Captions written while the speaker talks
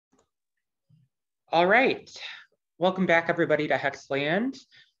All right, welcome back everybody to Hexland.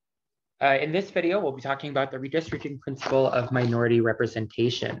 In this video, we'll be talking about the redistricting principle of minority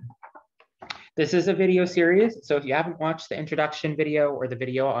representation. This is a video series, so if you haven't watched the introduction video or the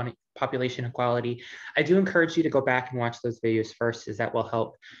video on population equality, I do encourage you to go back and watch those videos first, as that will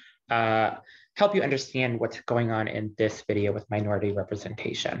help you understand what's going on in this video with minority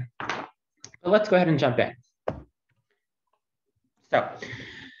representation. But let's go ahead and jump in. So,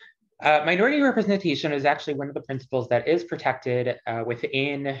 minority representation is actually one of the principles that is protected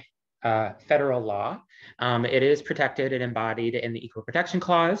within federal law. It is protected and embodied in the Equal Protection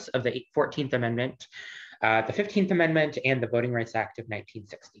Clause of the 14th Amendment, the 15th Amendment, and the Voting Rights Act of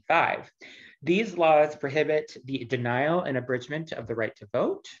 1965. These laws prohibit the denial and abridgment of the right to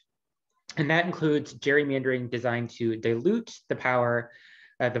vote, and that includes gerrymandering designed to dilute the power,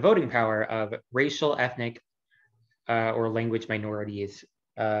 the voting power of racial, ethnic, or language minorities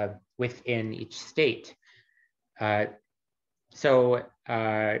within each state. Now,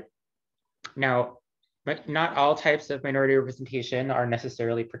 but not all types of minority representation are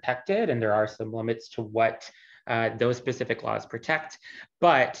necessarily protected, and there are some limits to what those specific laws protect,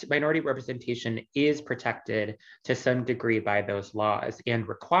 but minority representation is protected to some degree by those laws and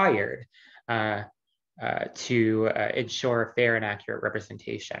required to ensure fair and accurate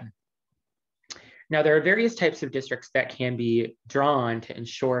representation. Now, there are various types of districts that can be drawn to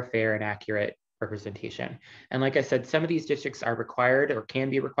ensure fair and accurate representation. And like I said, some of these districts are required or can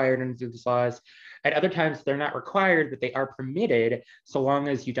be required under these laws. At other times, they're not required, but they are permitted so long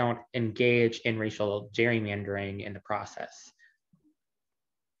as you don't engage in racial gerrymandering in the process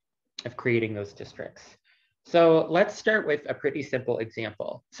of creating those districts. So let's start with a pretty simple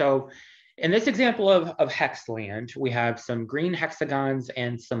example. So in this example of Hexland, we have some green hexagons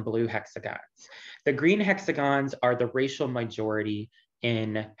and some blue hexagons. The green hexagons are the racial majority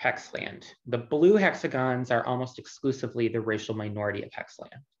in Hexland. The blue hexagons are almost exclusively the racial minority of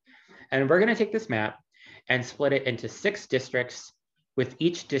Hexland. And we're going to take this map and split it into 6 districts, with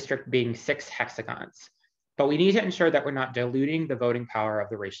each district being 6 hexagons. But we need to ensure that we're not diluting the voting power of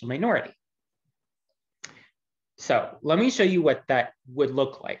the racial minority. So let me show you what that would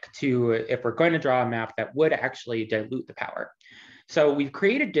look like if we're going to draw a map that would actually dilute the power. So we've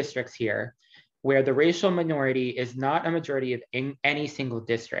created districts here where the racial minority is not a majority of any single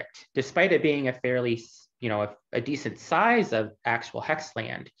district, despite it being a fairly, a decent size of actual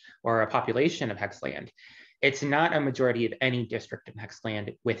Hexland or a population of Hexland. It's not a majority of any district in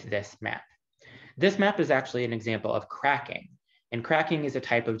Hexland with this map. This map is actually an example of cracking. And cracking is a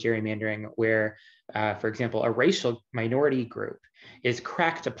type of gerrymandering where, for example, a racial minority group is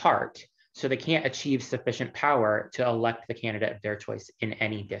cracked apart so they can't achieve sufficient power to elect the candidate of their choice in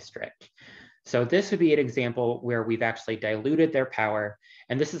any district. So this would be an example where we've actually diluted their power.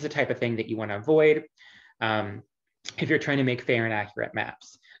 And this is the type of thing that you want to avoid if you're trying to make fair and accurate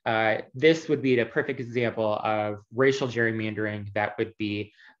maps. This would be the perfect example of racial gerrymandering that would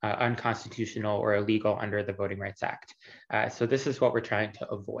be unconstitutional or illegal under the Voting Rights Act. So this is what we're trying to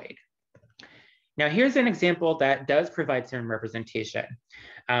avoid. Now, here's an example that does provide some representation.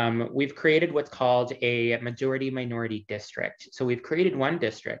 We've created what's called a majority-minority district. So we've created one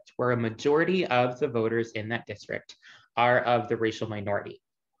district where a majority of the voters in that district are of the racial minority.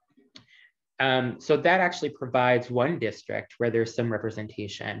 So that actually provides one district where there's some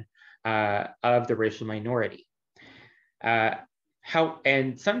representation of the racial minority.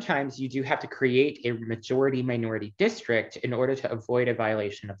 And sometimes you do have to create a majority-minority district in order to avoid a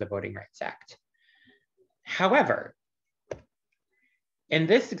violation of the Voting Rights Act. However, in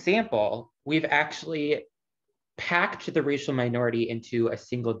this example, we've actually packed the racial minority into a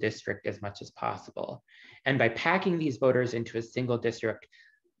single district as much as possible. And by packing these voters into a single district,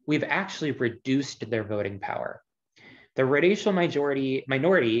 we've actually reduced their voting power. The racial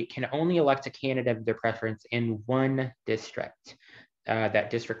minority can only elect a candidate of their preference in one district,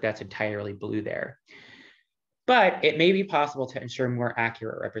 that district that's entirely blue there. But it may be possible to ensure more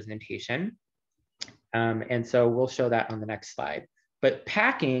accurate representation. And so we'll show that on the next slide. But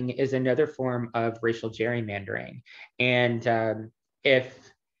packing is another form of racial gerrymandering. And it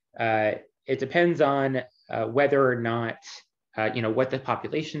depends on whether or not, what the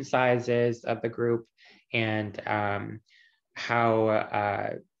population size is of the group and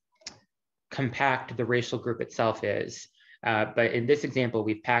how compact the racial group itself is. But in this example,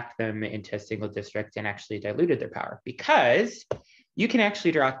 we've packed them into a single district and actually diluted their power, because you can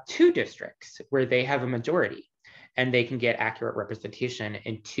actually draw 2 districts where they have a majority and they can get accurate representation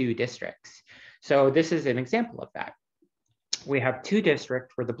in 2 districts. So this is an example of that. We have 2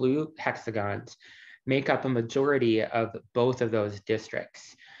 districts where the blue hexagons make up a majority of both of those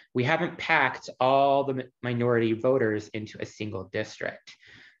districts. we haven't packed all the minority voters into a single district.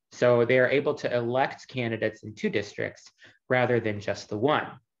 So they are able to elect candidates in 2 districts rather than just the one.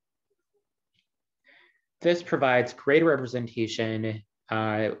 This provides greater representation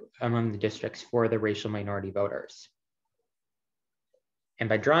among the districts for the racial minority voters. And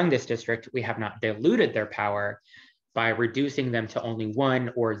by drawing this district, we have not diluted their power by reducing them to only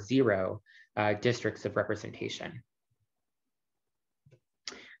 1 or 0 districts of representation.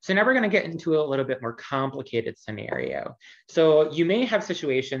 So now we're going to get into a little bit more complicated scenario. So you may have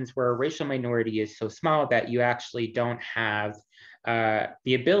situations where a racial minority is so small that you actually don't have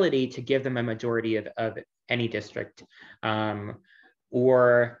the ability to give them a majority of any district,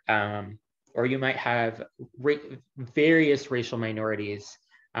 or you might have various racial minorities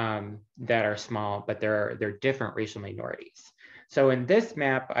that are small, but they're different racial minorities. So in this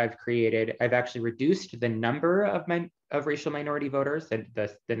map I've actually reduced the number of racial minority voters,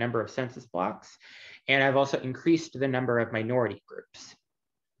 the number of census blocks, and I've also increased the number of minority groups.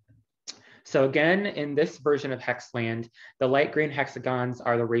 So again, in this version of Hexland, the light green hexagons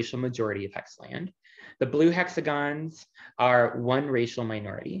are the racial majority of Hexland. The blue hexagons are 1 racial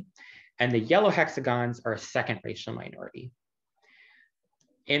minority, and the yellow hexagons are a 2nd racial minority.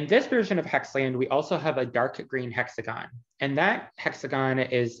 In this version of Hexland, we also have a dark green hexagon, and that hexagon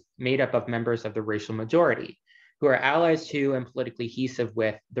is made up of members of the racial majority who are allies to and politically adhesive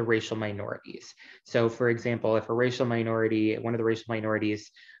with the racial minorities. So for example, if a racial minority, one of the racial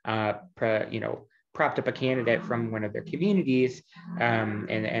minorities, propped up a candidate from one of their communities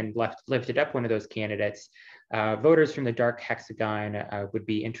and lifted up one of those candidates, voters from the dark hexagon would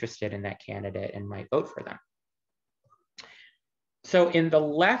be interested in that candidate and might vote for them. So in the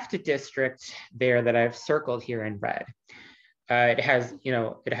left district there that I've circled here in red, it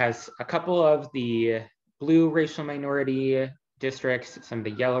has a couple of the blue racial minority districts, some of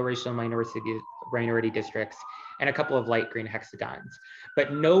the yellow racial minority districts, and a couple of light green hexagons.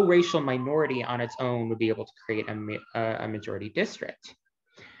 But no racial minority on its own would be able to create a majority district.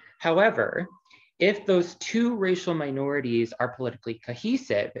 However, if those 2 racial minorities are politically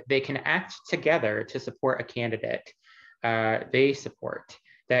cohesive, they can act together to support a candidate they support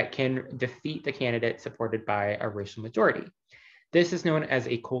that can defeat the candidate supported by a racial majority. This is known as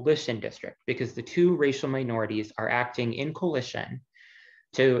a coalition district because the 2 racial minorities are acting in coalition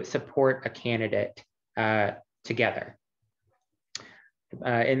to support a candidate together.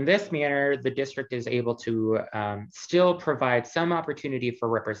 In this manner, the district is able to still provide some opportunity for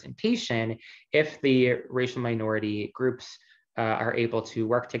representation if the racial minority groups are able to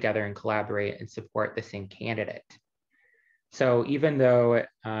work together and collaborate and support the same candidate. So even though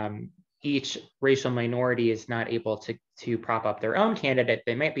each racial minority is not able to prop up their own candidate,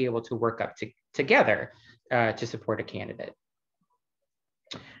 they might be able to work up together to support a candidate.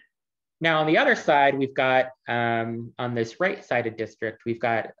 Now on the other side, we've got, on this right-sided district, we've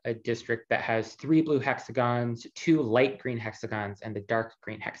got a district that has 3 blue hexagons, 2 light green hexagons, and a dark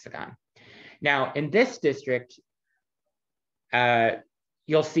green hexagon. Now in this district,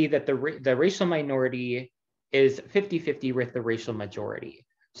 you'll see that the racial minority is 50-50 with the racial majority.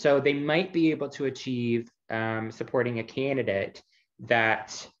 So they might be able to achieve supporting a candidate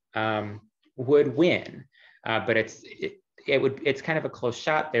that would win, but it's kind of a close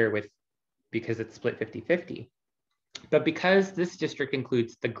shot there because it's split 50-50. But because this district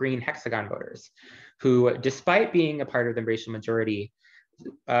includes the green hexagon voters, who despite being a part of the racial majority,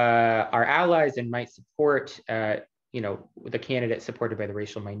 are allies and might support the candidate supported by the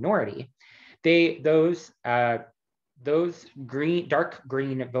racial minority, those dark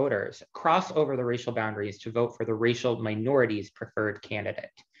green voters cross over the racial boundaries to vote for the racial minority's preferred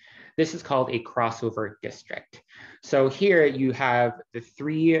candidate. This is called a crossover district. So here you have the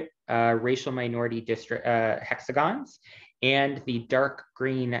 3 racial minority hexagons and the dark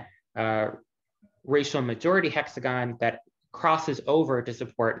green racial majority hexagon that crosses over to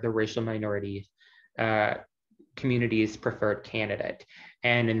support the racial minority community's preferred candidate.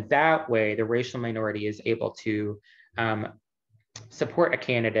 And in that way, the racial minority is able to support a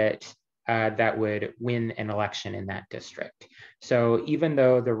candidate that would win an election in that district. So even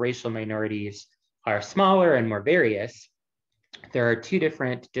though the racial minorities are smaller and more various, there are 2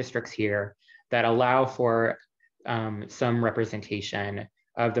 different districts here that allow for some representation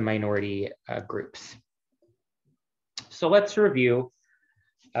of the minority groups. So let's review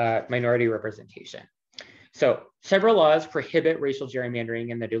minority representation. So several laws prohibit racial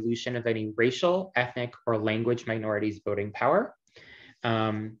gerrymandering and the dilution of any racial, ethnic, or language minorities' voting power.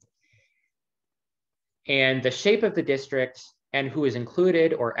 And the shape of the district and who is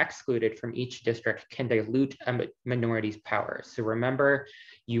included or excluded from each district can dilute a minority's power. So remember,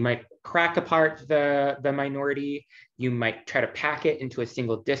 you might crack apart the minority, you might try to pack it into a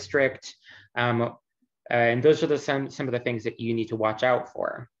single district, and those are some of the things that you need to watch out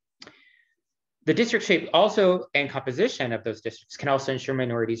for. The district shape also and composition of those districts can also ensure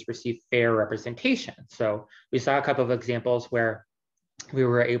minorities receive fair representation. So we saw a couple of examples where we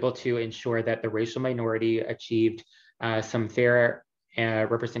were able to ensure that the racial minority achieved some fair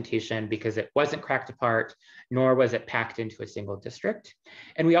representation because it wasn't cracked apart, nor was it packed into a single district.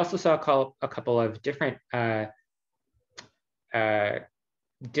 And we also saw a couple of different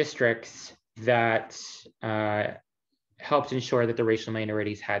districts that helped ensure that the racial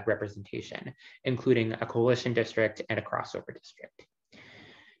minorities had representation, including a coalition district and a crossover district.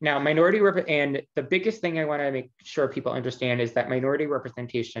 Now, and the biggest thing I want to make sure people understand is that minority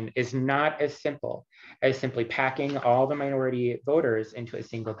representation is not as simple as simply packing all the minority voters into a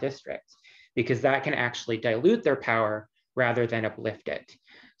single district, because that can actually dilute their power rather than uplift it.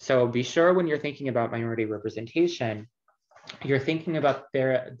 So be sure when you're thinking about minority representation, you're thinking about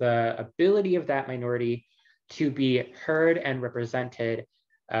the ability of that minority to be heard and represented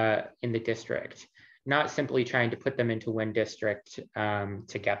in the district, not simply trying to put them into one district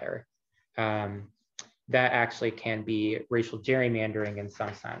together. That actually can be racial gerrymandering in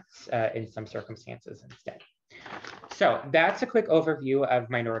some sense, in some circumstances instead. So that's a quick overview of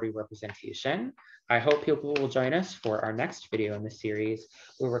minority representation. I hope people will join us for our next video in the series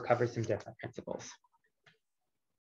where we'll cover some different principles.